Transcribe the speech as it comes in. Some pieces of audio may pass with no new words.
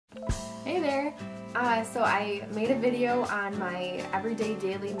Hey there! So I made a video on my everyday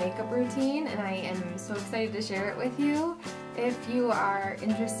daily makeup routine and I am so excited to share it with you. If you are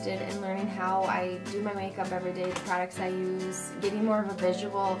interested in learning how I do my makeup every day, the products I use, getting more of a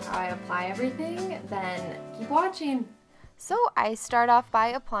visual of how I apply everything, then keep watching. So I start off by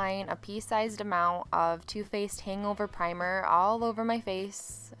applying a pea-sized amount of Too Faced Hangover Primer all over my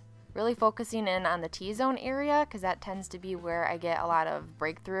face, really focusing in on the T-zone area because that tends to be where I get a lot of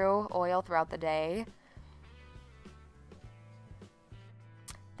breakthrough oil throughout the day.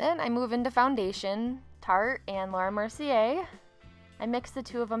 Then I move into foundation, Tarte and Laura Mercier. I mix the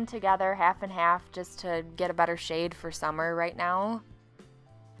two of them together half and half just to get a better shade for summer right now.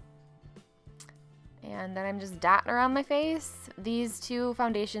 And then I'm just dotting around my face. These two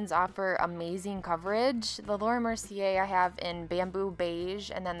foundations offer amazing coverage. The Laura Mercier I have in Bamboo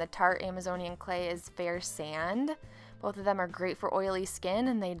Beige, and then the Tarte Amazonian Clay is Fair Sand. Both of them are great for oily skin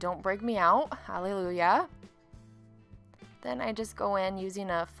and they don't break me out. Hallelujah. Then I just go in using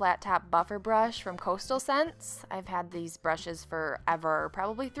a flat top buffer brush from Coastal Scents. I've had these brushes forever,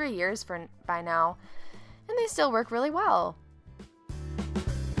 probably 3 years by now, and they still work really well.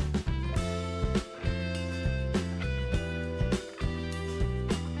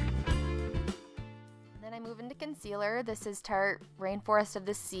 Then I move into concealer. This is Tarte Rainforest of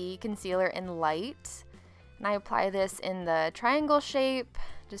the Sea Concealer in Light. And I apply this in the triangle shape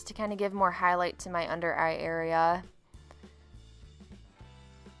just to kind of give more highlight to my under eye area.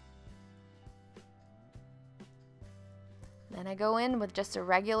 Then I go in with just a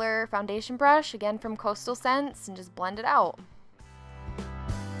regular foundation brush, again from Coastal Scents, and just blend it out.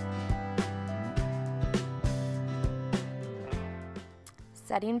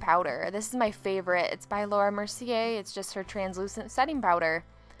 Setting powder. This is my favorite. It's by Laura Mercier. It's just her translucent setting powder.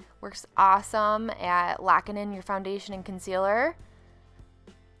 Works awesome at locking in your foundation and concealer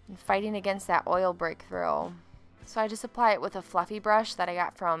and fighting against that oil breakthrough. So I just apply it with a fluffy brush that I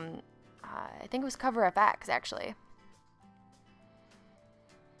got from, I think it was Cover FX actually.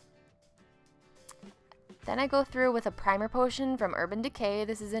 Then I go through with a primer potion from Urban Decay.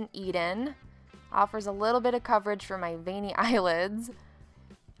 This is in Eden. Offers a little bit of coverage for my veiny eyelids.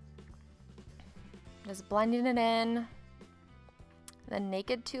 Just blending it in. The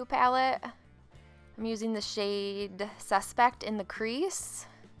Naked 2 palette. I'm using the shade Suspect in the crease.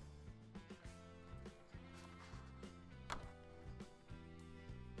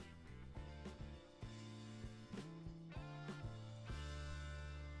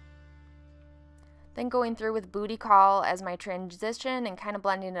 Then going through with Booty Call as my transition and kind of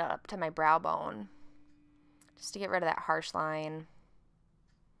blending it up to my brow bone, just to get rid of that harsh line.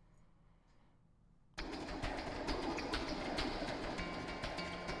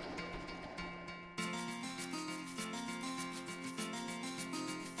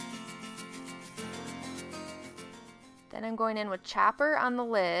 Then I'm going in with Chopper on the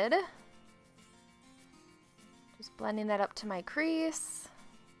lid, just blending that up to my crease,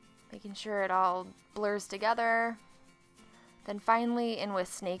 making sure it all blurs together. Then finally in with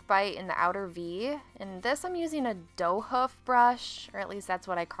Snakebite in the outer V. And this I'm using a doe hoof brush, or at least that's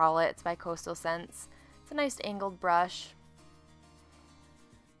what I call it. It's by Coastal Scents. It's a nice angled brush.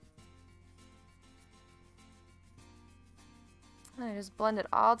 And I just blend it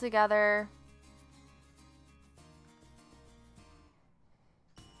all together.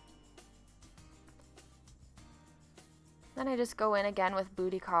 Then I just go in again with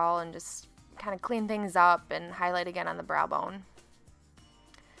Booty Call and just kind of clean things up and highlight again on the brow bone.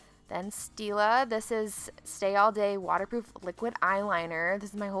 Then Stila, this is Stay All Day Waterproof Liquid Eyeliner.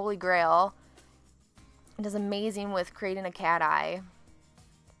 This is my holy grail. It does amazing with creating a cat eye.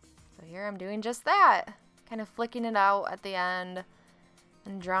 So here I'm doing just that. Kind of flicking it out at the end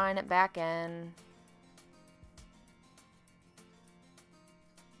and drawing it back in.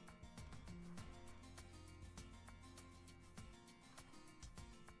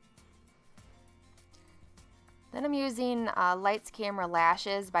 Then I'm using Lights Camera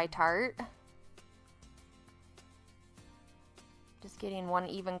Lashes by Tarte. Just getting one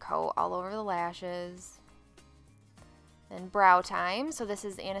even coat all over the lashes. Then Brow Time. So this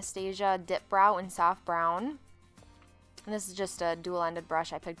is Anastasia Dip Brow in Soft Brown. And this is just a dual-ended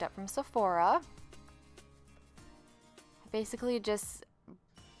brush I picked up from Sephora. I basically just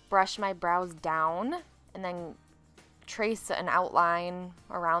brush my brows down and then trace an outline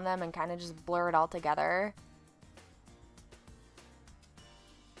around them and kind of just blur it all together.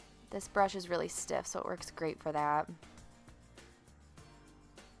 This brush is really stiff, so it works great for that.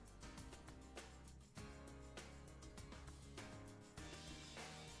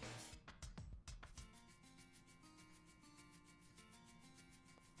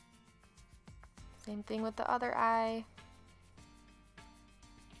 Same thing with the other eye.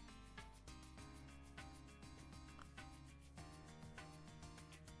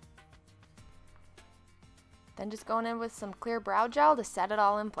 Then just going in with some clear brow gel to set it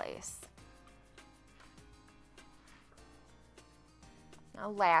all in place. Now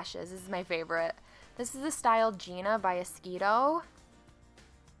lashes, this is my favorite. This is the style Gina by Esquito.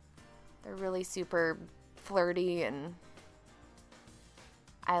 They're really super flirty and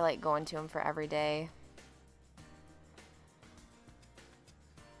I like going to them for every day.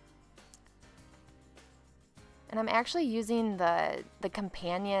 And I'm actually using the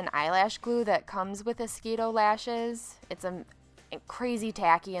companion eyelash glue that comes with Esquito lashes. It's a crazy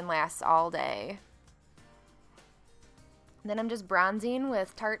tacky and lasts all day. And then I'm just bronzing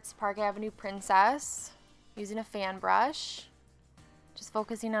with Tarte's Park Avenue Princess using a fan brush. Just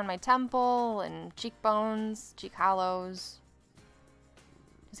focusing on my temple and cheekbones, cheek hollows.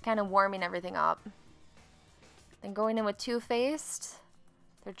 Just kind of warming everything up. Then going in with Too Faced,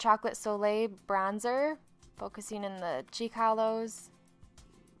 their Chocolate Soleil bronzer. Focusing in the cheek hollows.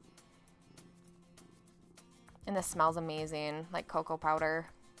 And this smells amazing, like cocoa powder.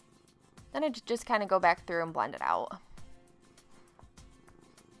 Then I just kind of go back through and blend it out.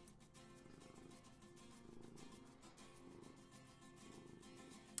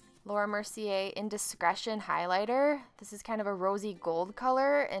 Laura Mercier Indiscretion highlighter. This is kind of a rosy gold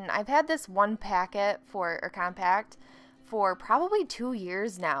color, and I've had this one packet or compact for probably 2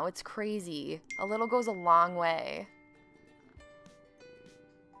 years now. It's crazy. A little goes a long way.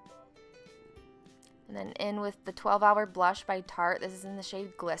 And then in with the 12 Hour Blush by Tarte. This is in the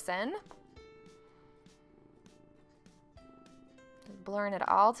shade Glisten. Just blurring it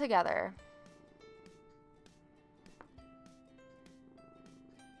all together.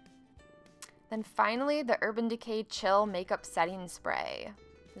 Then finally, the Urban Decay Chill Makeup Setting Spray.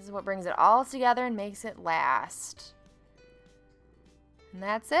 This is what brings it all together and makes it last. And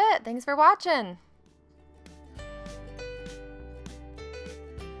that's it. Thanks for watching.